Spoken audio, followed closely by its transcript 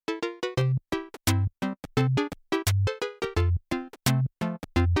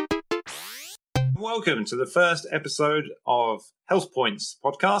Welcome to the first episode of Health Points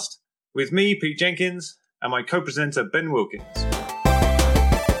podcast with me, Pete Jenkins, and my co-presenter, Ben Wilkins.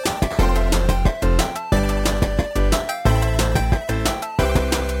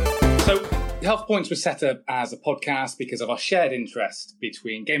 So, Health Points was set up as a podcast because of our shared interest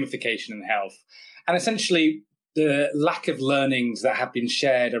between gamification and health, and essentially the lack of learnings that have been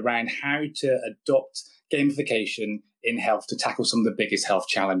shared around how to adopt gamification in health to tackle some of the biggest health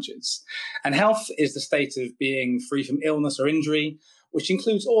challenges. And health is the state of being free from illness or injury, which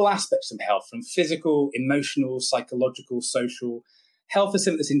includes all aspects of health, from physical, emotional, psychological, social. Health is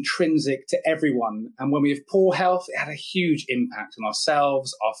something that's intrinsic to everyone. And when we have poor health, it had a huge impact on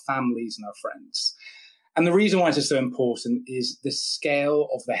ourselves, our families, and our friends. And the reason why this is so important is the scale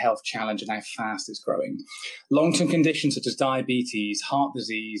of the health challenge and how fast it's growing. Long-term conditions such as diabetes, heart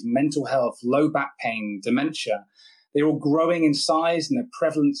disease, mental health, low back pain, dementia, they're all growing in size and their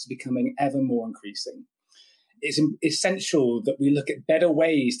prevalence is becoming ever more increasing. It's essential that we look at better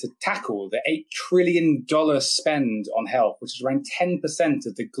ways to tackle the $8 trillion spend on health, which is around 10%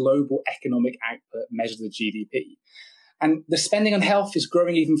 of the global economic output measured as GDP. And the spending on health is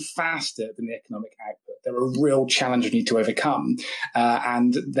growing even faster than the economic output. There are real challenges we need to overcome.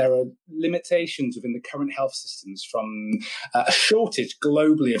 And there are limitations within the current health systems, from a shortage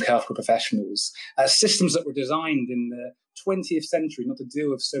globally of healthcare professionals, systems that were designed in the 20th century not to deal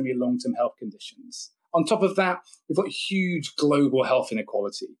with so many long-term health conditions. On top of that, we've got huge global health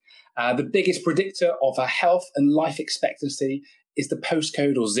inequality. The biggest predictor of our health and life expectancy is the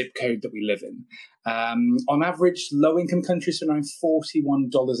postcode or zip code that we live in. On average, low-income countries are around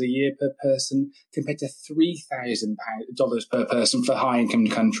 $41 a year per person, compared to $3,000 per person for high-income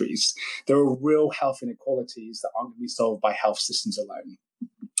countries. There are real health inequalities that aren't going to be solved by health systems alone.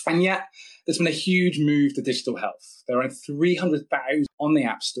 And yet, there's been a huge move to digital health. There are around 300,000 on the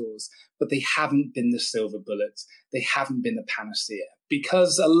app stores, but they haven't been the silver bullet. They haven't been the panacea,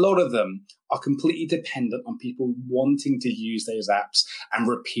 because a lot of them are completely dependent on people wanting to use those apps and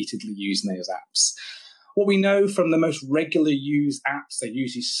repeatedly using those apps. What we know from the most regularly used apps are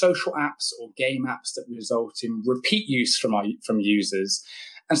usually social apps or game apps that result in repeat use from users.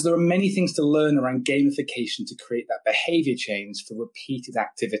 And so there are many things to learn around gamification to create that behavior change for repeated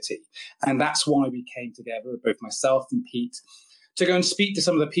activity. And that's why we came together, both myself and Pete, to go and speak to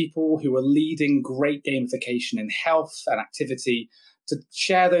some of the people who are leading great gamification in health and activity, to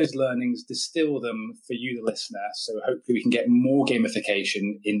share those learnings, distill them for you, the listener, so hopefully we can get more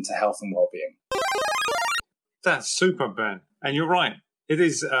gamification into health and well-being. That's super, Ben. And you're right. It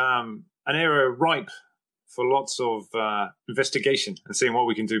is an area ripe for lots of investigation and seeing what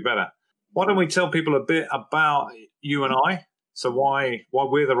we can do better. Why don't we tell people a bit about you and I? So why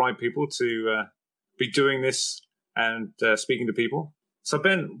we're the right people to be doing this and speaking to people. So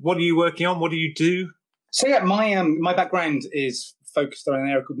Ben, what are you working on? What do you do? So yeah, my background is focused on an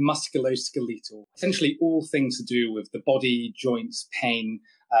area called musculoskeletal. Essentially all things to do with the body, joints, pain,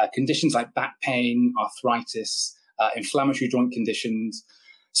 conditions like back pain, arthritis, inflammatory joint conditions.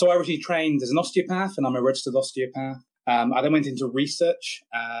 So I originally trained as an osteopath, and I'm a registered osteopath. I then went into research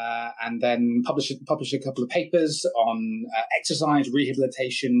and then published a couple of papers on exercise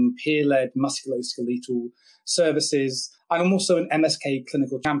rehabilitation, peer-led musculoskeletal services. I'm also an MSK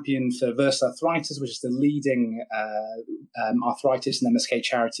clinical champion for Versa Arthritis, which is the leading arthritis and MSK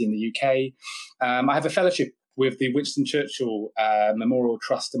charity in the UK. I have a fellowship with the Winston Churchill Memorial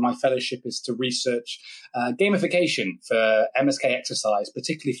Trust, and my fellowship is to research gamification for MSK exercise,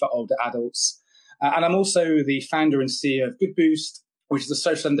 particularly for older adults. And I'm also the founder and CEO of Good Boost, which is a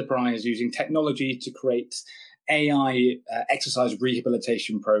social enterprise using technology to create AI exercise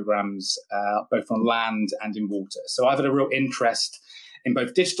rehabilitation programs, both on land and in water. So I've had a real interest in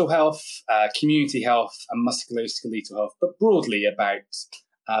both digital health, community health, and musculoskeletal health, but broadly about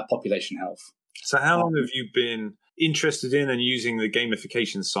population health. So how long have you been interested in and using the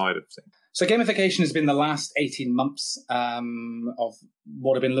gamification side of things? So gamification has been the last 18 months of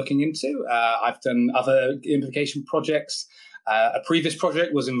what I've been looking into. I've done other gamification projects. A previous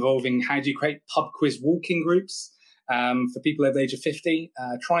project was involving how do you create pub quiz walking groups for people over the age of 50,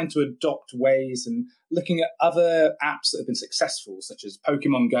 trying to adopt ways and looking at other apps that have been successful, such as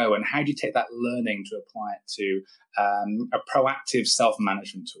Pokemon Go, and how do you take that learning to apply it to a proactive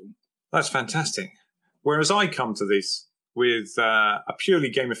self-management tool. That's fantastic. Whereas I come to this with a purely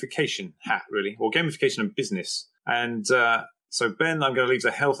gamification hat, really, or gamification and business. And so, Ben, I'm going to leave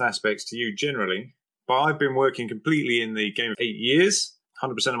the health aspects to you generally, but I've been working completely in the game for 8 years,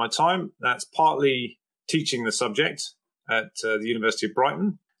 100% of my time. That's partly teaching the subject at the University of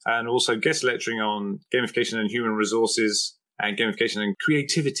Brighton, and also guest lecturing on gamification and human resources and gamification and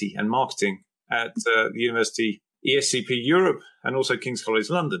creativity and marketing at the University ESCP Europe and also King's College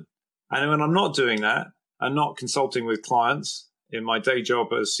London. And when I'm not doing that, I'm not consulting with clients in my day job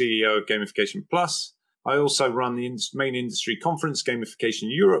as CEO of Gamification Plus. I also run the main industry conference, Gamification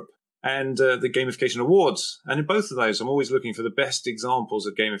Europe, and the Gamification Awards. And in both of those, I'm always looking for the best examples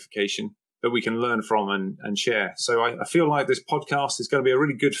of gamification that we can learn from and share. So I feel like this podcast is going to be a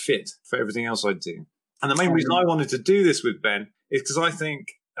really good fit for everything else I do. And the main reason I wanted to do this with Ben is because I think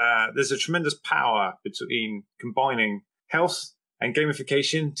there's a tremendous power between combining health and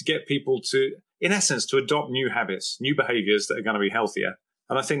gamification to get people to, in essence, to adopt new habits, new behaviors that are going to be healthier.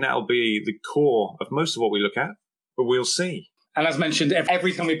 And I think that'll be the core of most of what we look at, but we'll see. And as mentioned,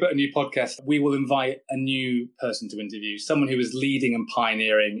 every time we put a new podcast, we will invite a new person to interview, someone who is leading and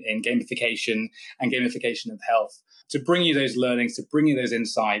pioneering in gamification and gamification of health, to bring you those learnings, to bring you those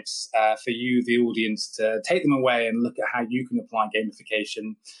insights for you, the audience, to take them away and look at how you can apply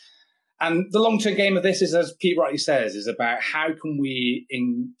gamification. And the long-term game of this is, as Pete rightly says, is about how can we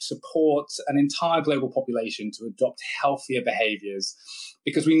support an entire global population to adopt healthier behaviors.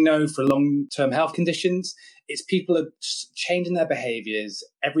 Because we know for long-term health conditions, it's people are changing their behaviors,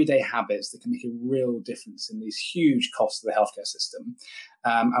 everyday habits that can make a real difference in these huge costs of the healthcare system.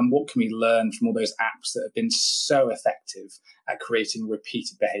 And what can we learn from all those apps that have been so effective at creating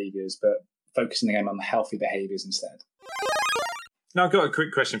repeated behaviors, but focusing again on the healthy behaviors instead? Now, I've got a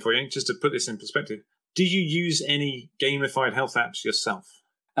quick question for you, just to put this in perspective. Do you use any gamified health apps yourself?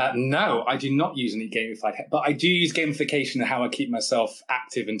 No, I do not use any gamified, but I do use gamification and how I keep myself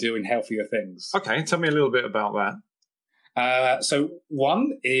active and doing healthier things. Okay, tell me a little bit about that. So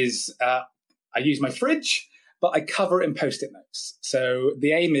one is I use my fridge, but I cover it in Post-it notes. So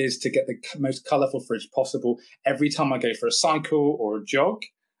the aim is to get the most colourful fridge possible. Every time I go for a cycle or a jog,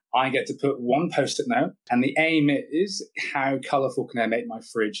 I get to put one Post-it note, and the aim is how colourful can I make my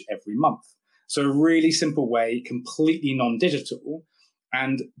fridge every month? So a really simple way, completely non-digital.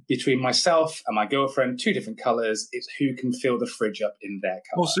 And between myself and my girlfriend, 2 different colours, it's who can fill the fridge up in their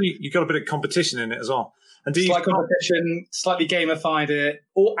colour. Also, you've got a bit of competition in it as well. And Slight competition, slightly gamified it,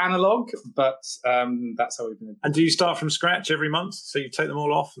 or analog, but that's how we've been. And do you start from scratch every month? So you take them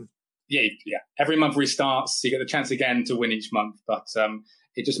all off? Yeah. Every month restarts. So you get the chance again to win each month. But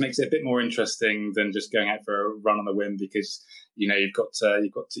it just makes it a bit more interesting than just going out for a run on the whim, because you've got to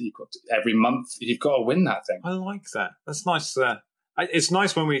every month you've got to win that thing. I like that. That's nice. It's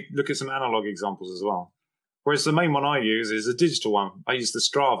nice when we look at some analog examples as well. Whereas the main one I use is a digital one. I use the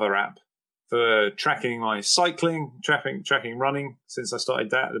Strava app for tracking my cycling, tracking running, since I started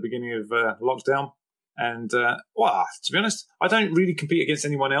that at the beginning of lockdown. And, to be honest, I don't really compete against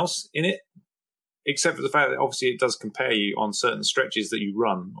anyone else in it, except for the fact that obviously it does compare you on certain stretches that you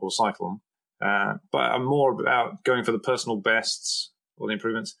run or cycle on. But I'm more about going for the personal bests or the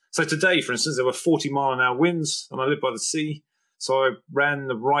improvements. So today, for instance, there were 40-mile-an-hour winds, and I live by the sea. So I ran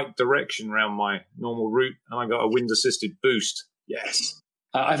the right direction around my normal route, and I got a wind-assisted boost. Yes.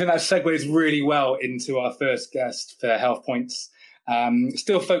 I think that segues really well into our first guest for Health Points.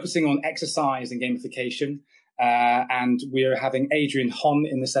 Still focusing on exercise and gamification. And we're having Adrian Hon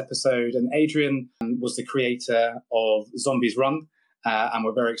in this episode. And Adrian was the creator of Zombies Run. And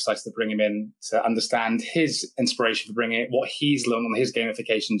we're very excited to bring him in to understand his inspiration for bringing it, what he's learned on his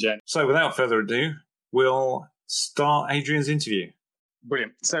gamification journey. So without further ado, we'll start Adrian's interview.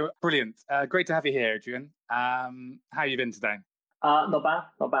 Brilliant. Great to have you here, Adrian. How have you been today? Not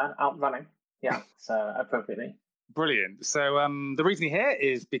bad. Out running. Yeah, so appropriately. Brilliant. So the reason you're here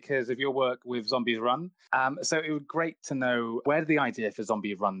is because of your work with Zombies Run. So it would be great to know, where did the idea for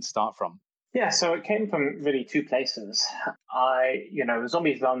Zombies Run start from? Yeah, so it came from really 2 places.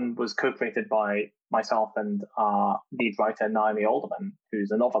 Zombies Run was co-created by myself and our lead writer, Naomi Alderman,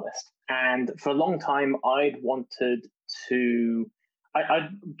 who's a novelist. And for a long time, I'd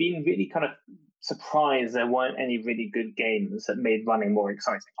been really kind of surprised there weren't any really good games that made running more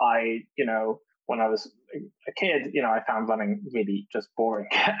exciting. When I was a kid, I found running really just boring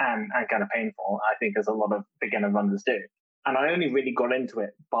and kind of painful, I think, as a lot of beginner runners do. And I only really got into it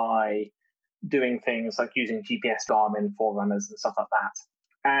by doing things like using GPS Garmin for runners and stuff like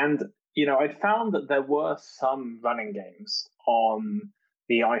that. And, I'd found that there were some running games on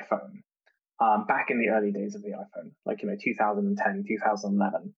the iPhone back in the early days of the iPhone, like, 2010,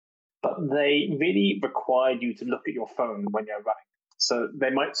 2011. But they really required you to look at your phone when you're running. So they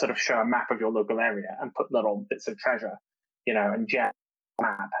might sort of show a map of your local area and put little bits of treasure, and jet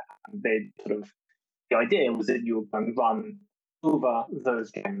map. And the idea was that you would run over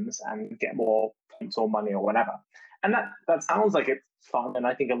those gems and get more points or money or whatever. And that sounds like it's fun. And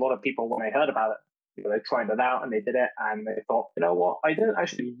I think a lot of people, when they heard about it, they tried it out and they did it, and they thought, you know what, I don't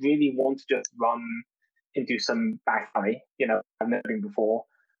actually really want to just run into some back alley, I've never been before.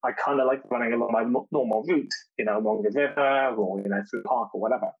 I kind of like running along my normal route, along the river or, through the park or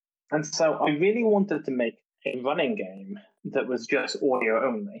whatever. And so I really wanted to make a running game that was just audio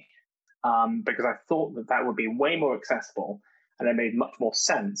only, because I thought that would be way more accessible and it made much more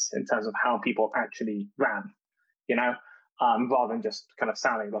sense in terms of how people actually ran, rather than just kind of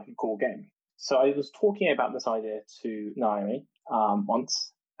sounding like a cool game. So I was talking about this idea to Naomi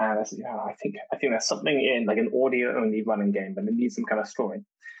once, and I said, I think there's something in like an audio-only running game, but it needs some kind of story.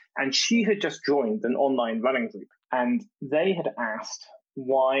 And she had just joined an online running group, and they had asked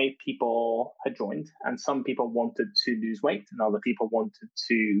why people had joined, and some people wanted to lose weight, and other people wanted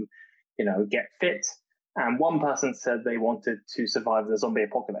to, get fit. And one person said they wanted to survive the zombie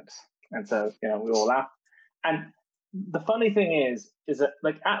apocalypse, and so we all laughed. And the funny thing is that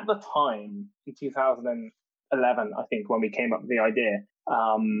like at the time in 2011, I think, when we came up with the idea,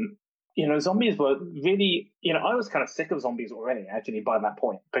 zombies were really, I was kind of sick of zombies already, actually, by that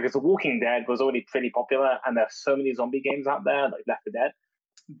point, because The Walking Dead was already pretty popular, and there's so many zombie games out there, like Left 4 Dead.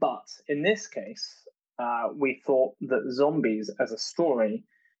 But in this case, we thought that zombies as a story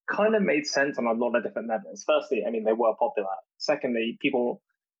kind of made sense on a lot of different levels. Firstly, they were popular. Secondly, people,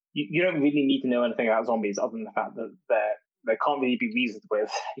 you don't really need to know anything about zombies other than the fact that they can't really be reasoned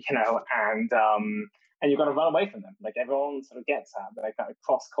with, and you're going to run away from them. Like, everyone sort of gets that. They're kind of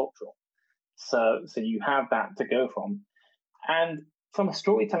cross-cultural. So you have that to go from. And from a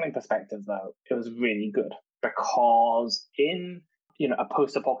storytelling perspective, though, it was really good, because in a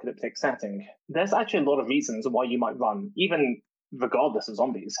post-apocalyptic setting, there's actually a lot of reasons why you might run, even regardless of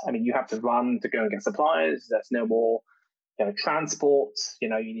zombies. You have to run to go and get supplies. There's no more transport. You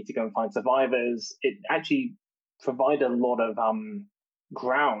need to go and find survivors. It actually provided a lot of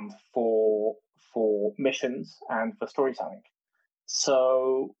ground for missions and for storytelling.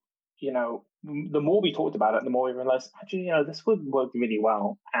 So, the more we talked about it, the more we realized, actually, this would work really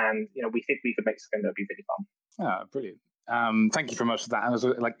well. And, we think we could make something that would be really fun. Oh, brilliant. Thank you very much for that. I was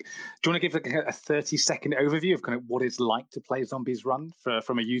like, do you want to give a 30-second overview of kind of what it's like to play Zombies Run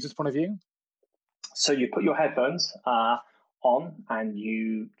from a user's point of view? So you put your headphones on and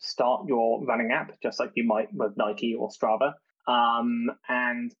you start your running app, just like you might with Nike or Strava.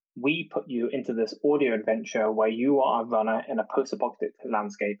 And we put you into this audio adventure where you are a runner in a post-apocalyptic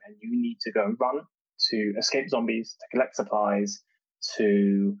landscape, and you need to go and run to escape zombies, to collect supplies,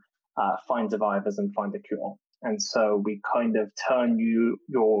 to find survivors and find a cure. And so we kind of turn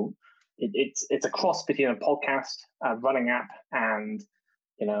it's a cross between a podcast, a running app, and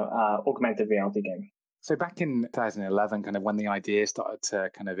augmented reality game. So back in 2011, kind of when the idea started to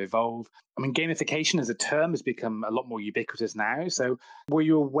kind of evolve, gamification as a term has become a lot more ubiquitous now. So were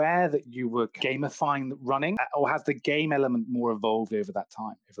you aware that you were gamifying running, or has the game element more evolved over that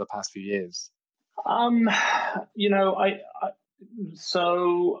time, over the past few years?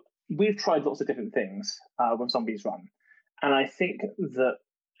 So we've tried lots of different things with Zombies Run. And I think that,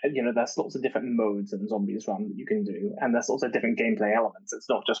 there's lots of different modes in Zombies Run that you can do. And there's lots of different gameplay elements. It's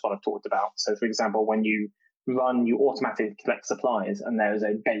not just what I've talked about. So, for example, when you run, you automatically collect supplies, and there's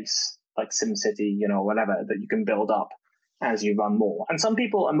a base like SimCity, whatever, that you can build up as you run more. And some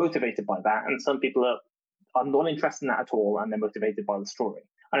people are motivated by that, and some people are not interested in that at all, and they're motivated by the story.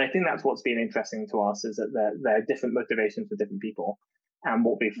 And I think that's what's been interesting to us, is that there are different motivations for different people. And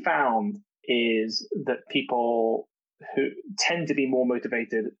what we've found is that people who tend to be more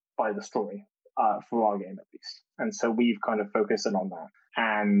motivated by the story, for our game at least. And so we've kind of focused in on that.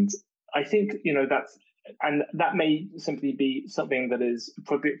 And I think, that may simply be something that is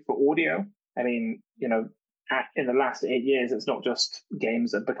appropriate for audio. In the last 8 years, it's not just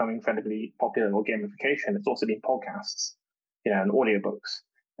games that have become incredibly popular or gamification. It's also been podcasts, and audiobooks.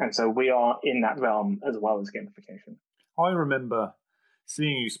 And so we are in that realm as well as gamification. I remember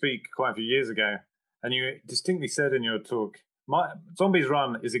seeing you speak quite a few years ago, and you distinctly said in your talk, Zombies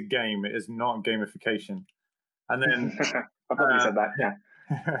Run is a game, it is not gamification. And then I probably said that,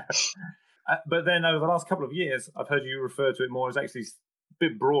 yeah. But then over the last couple of years, I've heard you refer to it more as actually a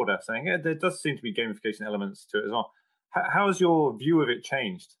bit broader, saying there does seem to be gamification elements to it as well. How has your view of it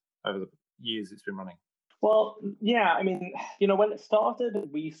changed over the years it's been running? Well, yeah, when it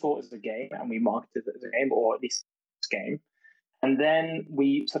started, we saw it as a game, and we marketed it as a game, or at least a game. And then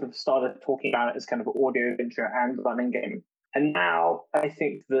we sort of started talking about it as kind of an audio adventure and running game. And now I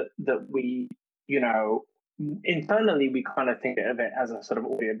think that we, internally we kind of think of it as a sort of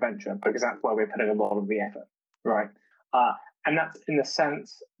audio adventure, because that's where we're putting a lot of the effort, right? And that's in the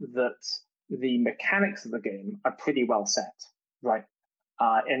sense that the mechanics of the game are pretty well set, right?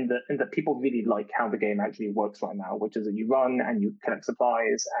 in that people really like how the game actually works right now, which is that you run and you collect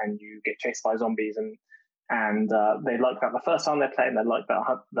supplies and you get chased by zombies, and they like that the first time they play, and they like that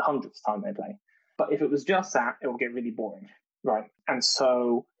the 100th time they play. But if it was just that, it would get really boring, right? And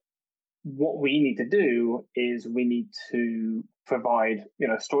so what we need to do is we need to provide,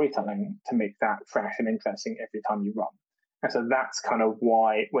 storytelling to make that fresh and interesting every time you run. And so that's kind of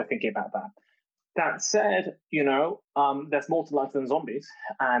why we're thinking about that. That said, there's more to life than zombies,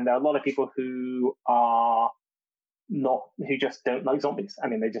 and there are a lot of people who just don't like zombies. I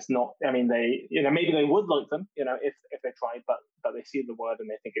mean, they just not. I mean, maybe they would like them, if they tried, but they see the word and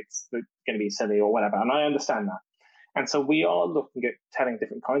they think it's going to be silly or whatever. And I understand that. And so we are looking at telling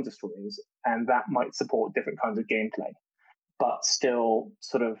different kinds of stories, and that might support different kinds of gameplay, but still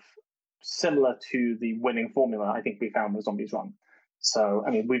sort of similar to the winning formula I think we found with Zombies Run. So,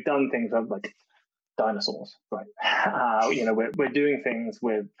 I mean, we've done things like dinosaurs, right? We're doing things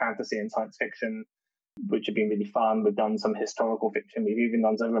with fantasy and science fiction, which have been really fun. We've done some historical fiction. We've even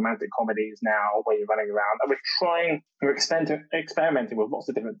done some romantic comedies now where you're running around. And we're experimenting with lots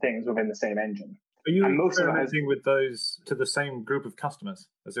of different things within the same engine. Are you experimenting with those to the same group of customers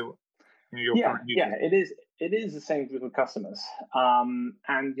as it? It is the same group of customers, and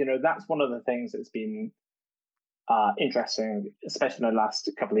that's one of the things that's been interesting, especially in the last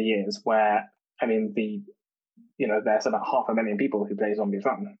couple of years, where I mean there's about 500,000 people who play Zombies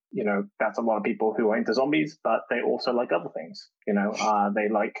Run. That's a lot of people who are into zombies, but they also like other things. They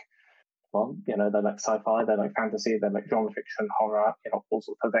like they like sci-fi, they like fantasy, they like genre fiction, horror, all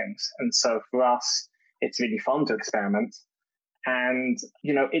sorts of things. And so for us, it's really fun to experiment. And,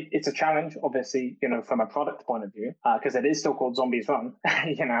 it's a challenge, obviously, from a product point of view, because it is still called Zombies Run,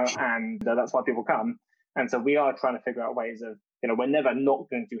 and that's why people come. And so we are trying to figure out ways of, we're never not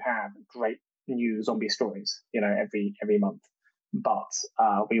going to have great new zombie stories, every month. But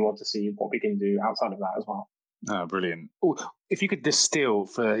we want to see what we can do outside of that as well. Oh, brilliant. Ooh, if you could distill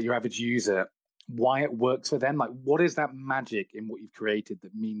for your average user why it works for them, like what is that magic in what you've created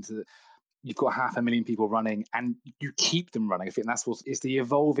that means that you've got 500,000 people running and you keep them running? I think it's the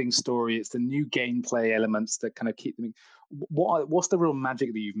evolving story. It's the new gameplay elements that kind of keep them. What's the real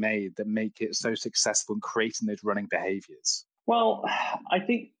magic that you've made that make it so successful in creating those running behaviors? Well, I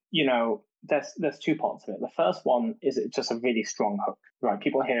think, there's two parts of it. The first one is it's just a really strong hook, right?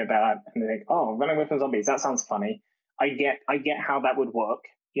 People hear about it and they think, oh, running away from zombies, that sounds funny. I get how that would work.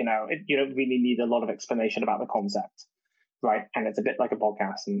 You don't really need a lot of explanation about the concept, right? And it's a bit like a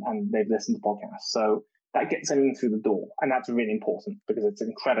podcast, and they've listened to podcasts. So that gets them in through the door. And that's really important because it's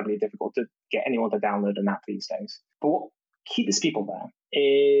incredibly difficult to get anyone to download an app these days. But what keeps people there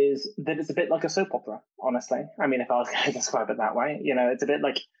is that it's a bit like a soap opera, honestly. I mean, if I was going to describe it that way, it's a bit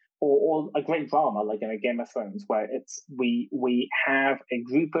like, or a great drama like in a Game of Thrones, where it's we have a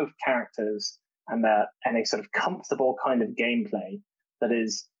group of characters and a sort of comfortable kind of gameplay that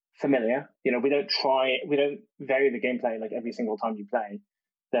is familiar. We don't vary the gameplay like every single time you play.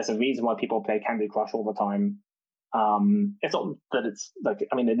 There's a reason why people play Candy Crush all the time. It's not that it's like,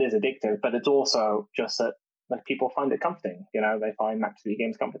 I mean, it is addictive, but it's also just that like people find it comforting. They find Match 3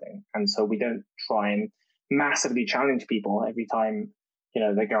 games comforting, and so we don't try and massively challenge people every time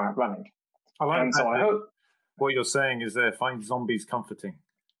they go out running. I hope what you're saying is they find zombies comforting.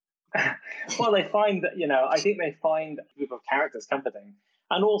 Well, they find that, I think they find a group of characters comforting.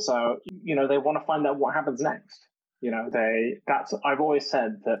 And also, they want to find out what happens next. I've always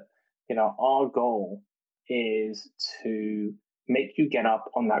said that, our goal is to make you get up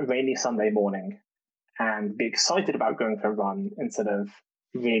on that rainy Sunday morning and be excited about going for a run instead of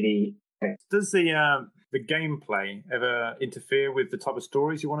really. Does the gameplay ever interfere with the type of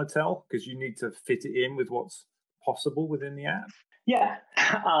stories you want to tell? Because you need to fit it in with what's possible within the app. Yeah.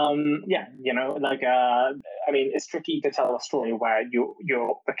 I mean, it's tricky to tell a story where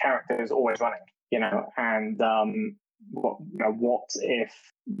the character is always running, and what if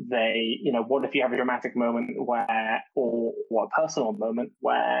what if you have a dramatic moment or a personal moment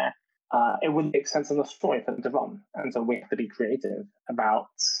where it wouldn't make sense in the story for them to run. And so we have to be creative about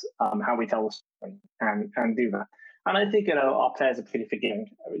how we tell the story and do that. And I think, our players are pretty forgiving,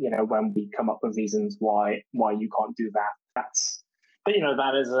 when we come up with reasons why you can't do that. But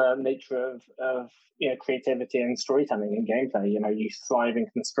that is a nature of creativity and storytelling and gameplay. You thrive in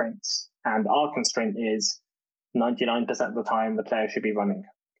constraints, and our constraint is 99% of the time the player should be running.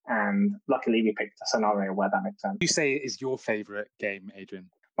 And luckily, we picked a scenario where that makes sense. You say is your favorite game,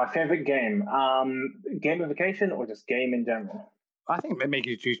 Adrian? My favorite game, gamification or just game in general? I think maybe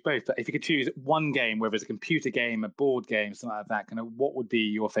you choose both. But if you could choose one game, whether it's a computer game, a board game, something like that, kind of, what would be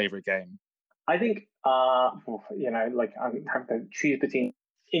your favorite game? I think, I have to choose between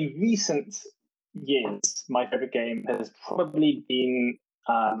in recent years, my favorite game has probably been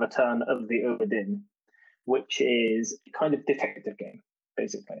Return of the Obra Dinn, which is a kind of detective game,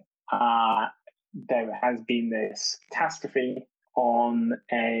 basically. There has been this catastrophe on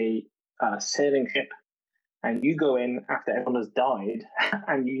a sailing ship, and you go in after everyone has died,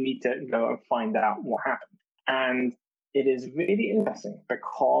 and you need to go and find out what happened. And it is really interesting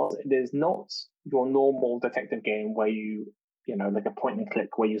because it is not your normal detective game where like a point and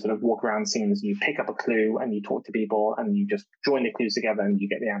click where you sort of walk around scenes, you pick up a clue and you talk to people and you just join the clues together and you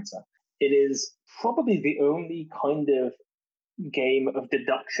get the answer. It is probably the only kind of game of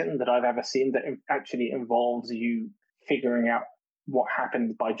deduction that I've ever seen that actually involves you figuring out what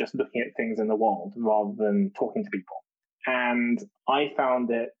happened by just looking at things in the world rather than talking to people. And I found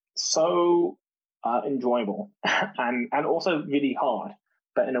it so enjoyable and also really hard,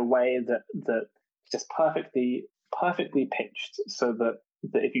 but in a way that just perfectly pitched so that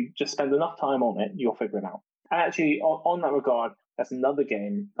if you just spend enough time on it, you'll figure it out. And actually, on that regard, there's another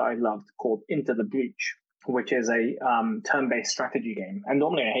game that I loved called Into the Breach, which is a turn-based strategy game. And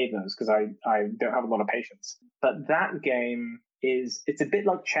normally I hate those because I don't have a lot of patience. But that game it's a bit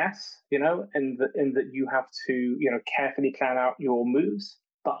like chess, in that you have to, carefully plan out your moves.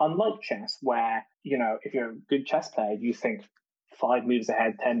 But unlike chess, where, if you're a good chess player, you think 5 moves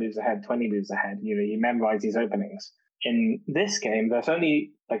ahead, 10 moves ahead, 20 moves ahead, you memorize these openings. In this game, there's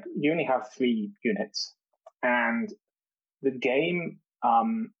only, you only have 3 units. And the game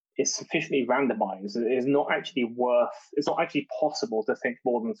is sufficiently randomized. It's not actually possible to think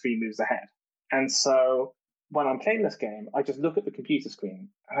more than 3 moves ahead. And so when I'm playing this game, I just look at the computer screen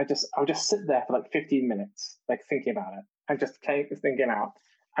and I'll just sit there for 15 minutes, thinking about it and just thinking out.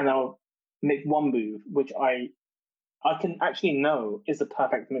 And I'll make one move, which I can actually know is the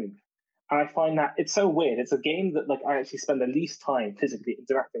perfect move. And I find that it's so weird. It's a game that I actually spend the least time physically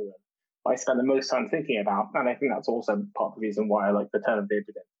interacting with. I spend the most time thinking about, and I think that's also part of the reason why I like Return of the Obra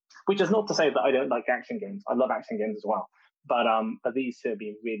Dinn. Which is not to say that I don't like action games. I love action games as well. But these two have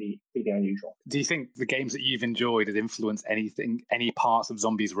been really, really unusual. Do you think the games that you've enjoyed have influenced any parts of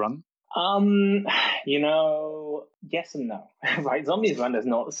Zombies Run? Yes and no. Right, Zombies Run is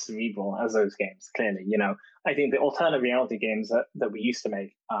not as cerebral as those games. Clearly, I think the alternate reality games that we used to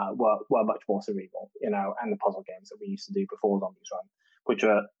make were much more cerebral. And the puzzle games that we used to do before Zombies Run, which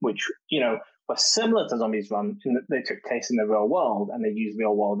were similar to Zombies Run in that they took place in the real world and they used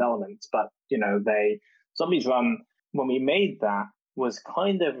real world elements. But Zombies Run, when we made that, was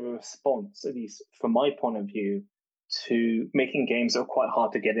kind of a response, at least from my point of view, to making games that were quite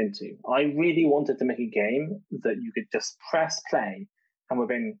hard to get into. I really wanted to make a game that you could just press play and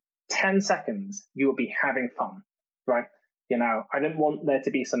within 10 seconds you would be having fun, right? I didn't want there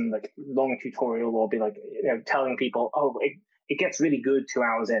to be some long tutorial or be telling people, oh, it gets really good 2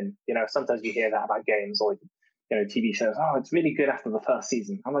 hours in. Sometimes you hear that about games or TV shows. Oh, it's really good after the first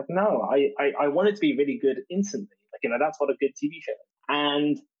season. I'm like, no, I want it to be really good instantly. That's what a good TV show is.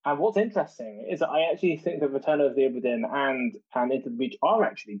 And what's interesting is that I actually think that Return of the Obra Dinn and Into the Breach are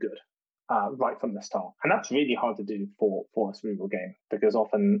actually good right from the start. And that's really hard to do for a cerebral game because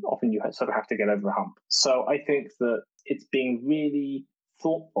often you sort of have to get over a hump. So I think that it's being really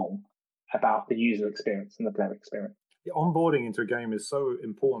thoughtful about the user experience and the player experience. Onboarding into a game is so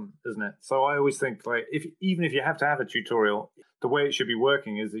important, isn't it? So I always think even if you have to have a tutorial, the way it should be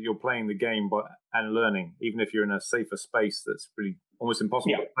working is that you're playing the game and learning, even if you're in a safer space that's really almost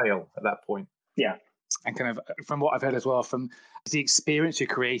impossible to fail at that point. Yeah. And kind of from what I've heard as well, from the experience you're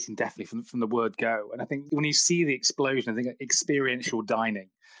creating, definitely from the word go. And I think when you see the explosion, I think experiential dining,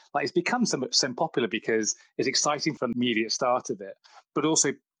 it's become so popular because it's exciting from the immediate start of it, but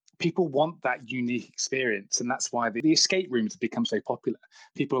also people want that unique experience. And that's why the escape rooms have become so popular.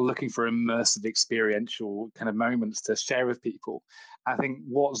 People are looking for immersive experiential kind of moments to share with people. I think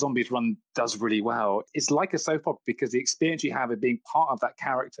what Zombies Run does really well is like a soap opera because the experience you have of being part of that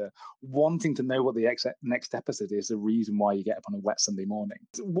character, wanting to know what the next episode is, the reason why you get up on a wet Sunday morning.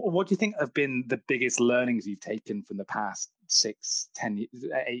 What do you think have been the biggest learnings you've taken from the past 6, 10,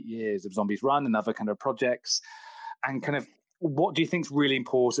 8 years of Zombies Run and other kind of projects? And kind of what do you think is really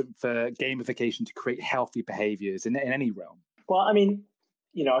important for gamification to create healthy behaviors in any realm? Well, I mean,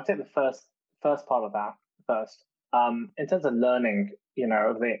 I'll take the first part of that first. In terms of learning,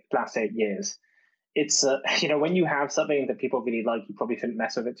 over the last 8 years, it's when you have something that people really like, you probably shouldn't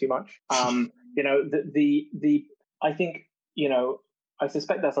mess with it too much. I think I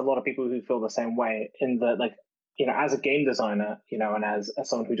suspect there's a lot of people who feel the same way in that as a game designer, and as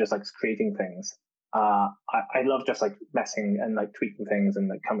someone who just likes creating things, I love just messing and tweaking things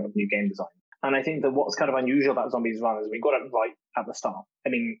and coming up with new game design. And I think that what's kind of unusual about Zombies Run is we got it right at the start. I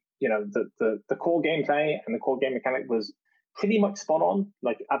mean, the core gameplay and the core game mechanic was pretty much spot on,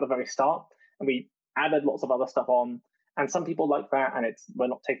 like at the very start. And we added lots of other stuff on. And some people like that, and we're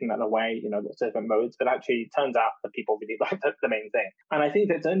not taking that away, lots of different modes, but actually it turns out that people really like the main thing. And I think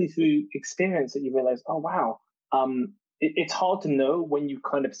that it's only through experience that you realize, oh, wow, it's hard to know when you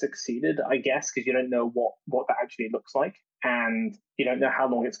kind of succeeded, I guess, because you don't know what that actually looks like, and you don't know how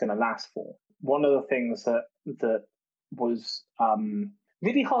long it's going to last for. One of the things that was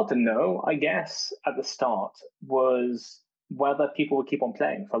really hard to know, I guess, at the start was whether people would keep on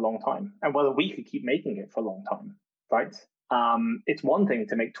playing for a long time and whether we could keep making it for a long time. Right? It's one thing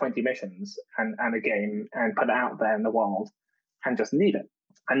to make 20 missions and a game and put it out there in the world and just leave it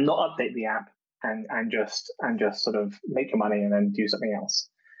and not update the app and just sort of make your money and then do something else.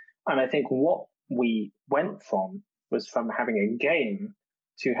 And I think what we went from was from having a game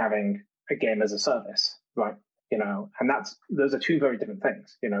to having a game as a service, right? And those are two very different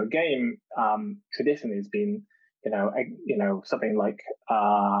things. A game traditionally has been, something like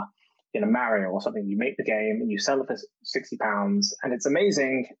Mario or something. You make the game and you sell it for £60 and it's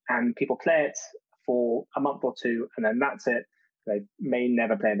amazing and people play it for a month or two and then that's it. They may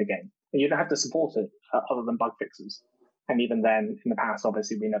never play it again. And you don't have to support it other than bug fixes. And even then, in the past,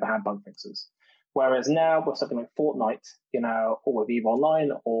 obviously, we never had bug fixes. Whereas now with something like Fortnite, or with EVE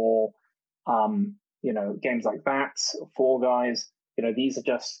Online or, games like that, Fall Guys, these are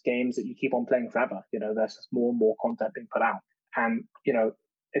just games that you keep on playing forever. There's just more and more content being put out. And,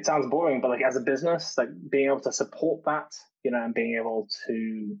 it sounds boring, but like as a business, like being able to support that, and being able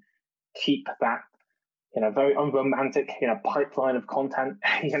to keep that, very unromantic, pipeline of content,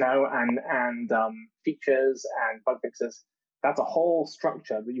 and features and bug fixes. That's a whole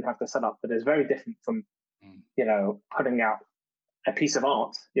structure that you have to set up that is very different from, putting out a piece of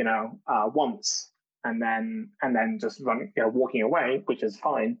art, once and then just running, walking away, which is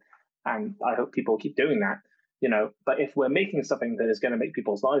fine. And I hope people keep doing that. But if we're making something that is going to make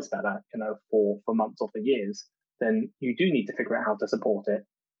people's lives better, for months or for years, then you do need to figure out how to support it,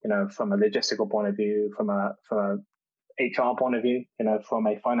 from a logistical point of view, from a HR point of view, from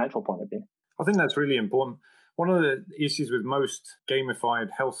a financial point of view. I think that's really important. One of the issues with most gamified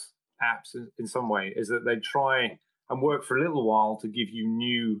health apps in some way is that they try and work for a little while to give you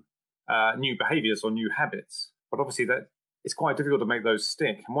new behaviors or new habits. But obviously that it's quite difficult to make those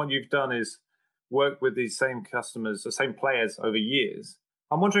stick. And what you've done is work with these same customers, the same players over years.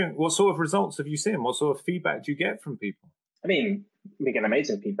 I'm wondering, what sort of results have you seen? What sort of feedback do you get from people? I mean, we get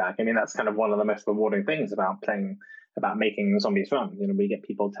amazing feedback. I mean, that's kind of one of the most rewarding things about making Zombies Run. We get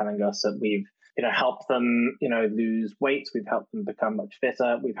people telling us that we've, helped them, lose weight. We've helped them become much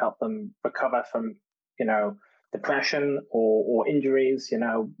fitter. We've helped them recover from, depression or injuries.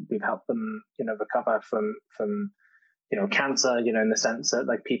 We've helped them, recover from cancer, in the sense that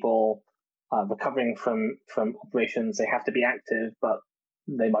like people recovering from operations, they have to be active, but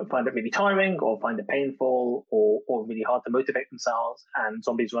they might find it really tiring or find it painful or really hard to motivate themselves. And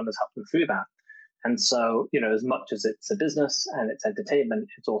Zombies Run has helped them through that. And so, as much as it's a business and it's entertainment,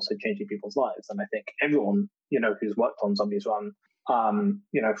 it's also changing people's lives. And I think everyone, who's worked on Zombies Run, from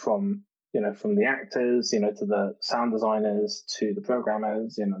the actors, to the sound designers, to the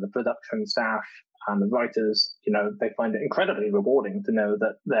programmers, the production staff and the writers, they find it incredibly rewarding to know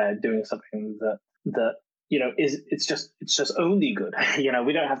that they're doing something that it's just only good.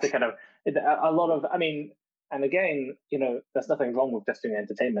 We don't have to kind of a lot of, and again, there's nothing wrong with just doing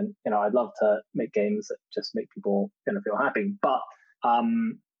entertainment. I'd love to make games that just make people feel happy, but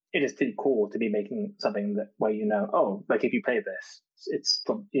it is pretty cool to be making something where like if you play this, it's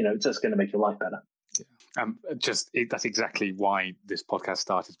just going to make your life better. That's exactly why this podcast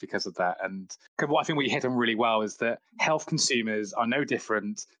started, because of that. And what I think we hit on really well is that health consumers are no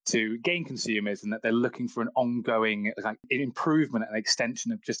different to game consumers, and that they're looking for an ongoing improvement and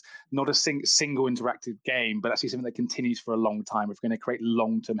extension of just not a single interactive game, but actually something that continues for a long time. We're going to create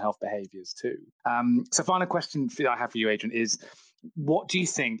long-term health behaviors too. So final question I have for you, Adrian, is what do you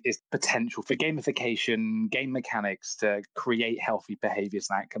think is potential for gamification, game mechanics to create healthy behaviors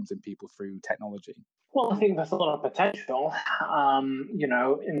and outcomes in people through technology? Well, I think there's a lot of potential,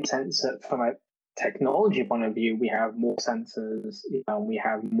 in the sense that from a technology point of view, we have more sensors, we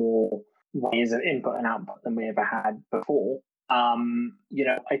have more ways of input and output than we ever had before. I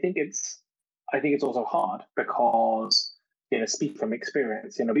think it's also hard because, speak from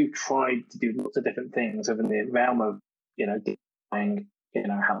experience, we've tried to do lots of different things within the realm of, defining,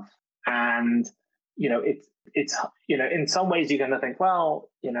 health. And, it's in some ways you're going to think, well,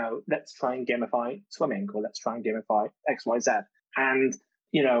 let's try and gamify swimming, or let's try and gamify XYZ. And,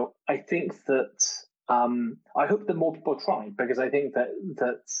 I think that I hope that more people try, because I think that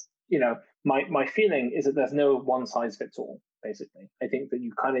my feeling is that there's no one size fits all. Basically, I think that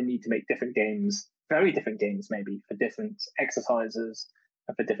you kind of need to make different games, very different games, maybe for different exercises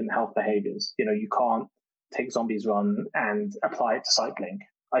and for different health behaviors. You can't take Zombies Run and apply it to cycling.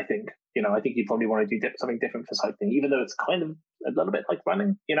 I think you probably want to do something different for cycling, even though it's kind of a little bit like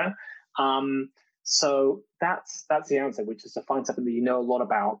running. So that's the answer, which is to find something that you know a lot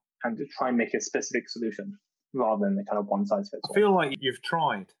about and to try and make a specific solution rather than the kind of one size fits all. I feel like you've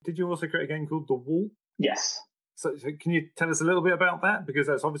tried. Did you also create a game called The Wall? Yes. So can you tell us a little bit about that? Because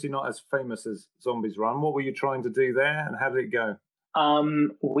that's obviously not as famous as Zombies Run. What were you trying to do there, and how did it go?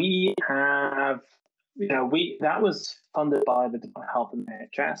 We have, that was funded by the Department of Health and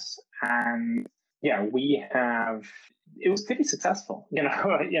NHS, and it was pretty successful.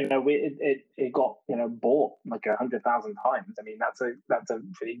 It got bought like 100,000 times. I mean, that's a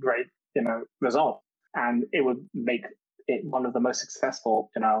pretty great result, and it would make it one of the most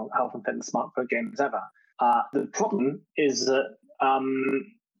successful health and fitness smartphone games ever. The problem is that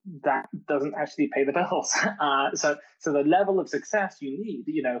that doesn't actually pay the bills. So the level of success you need,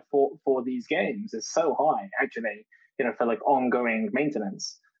 for these games is so high, actually, for like ongoing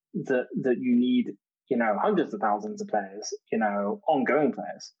maintenance, that you need, hundreds of thousands of players, ongoing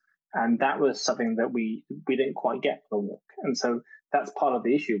players. And that was something that we didn't quite get for the Walk. And so that's part of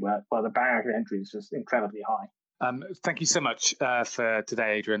the issue where the barrier to entry is just incredibly high. Thank you so much for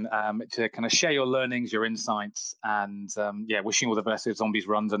today, Adrian, to kind of share your learnings, your insights, and wishing you all the best with Zombies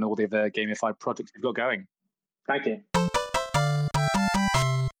Runs and all the other gamified projects you've got going. Thank you.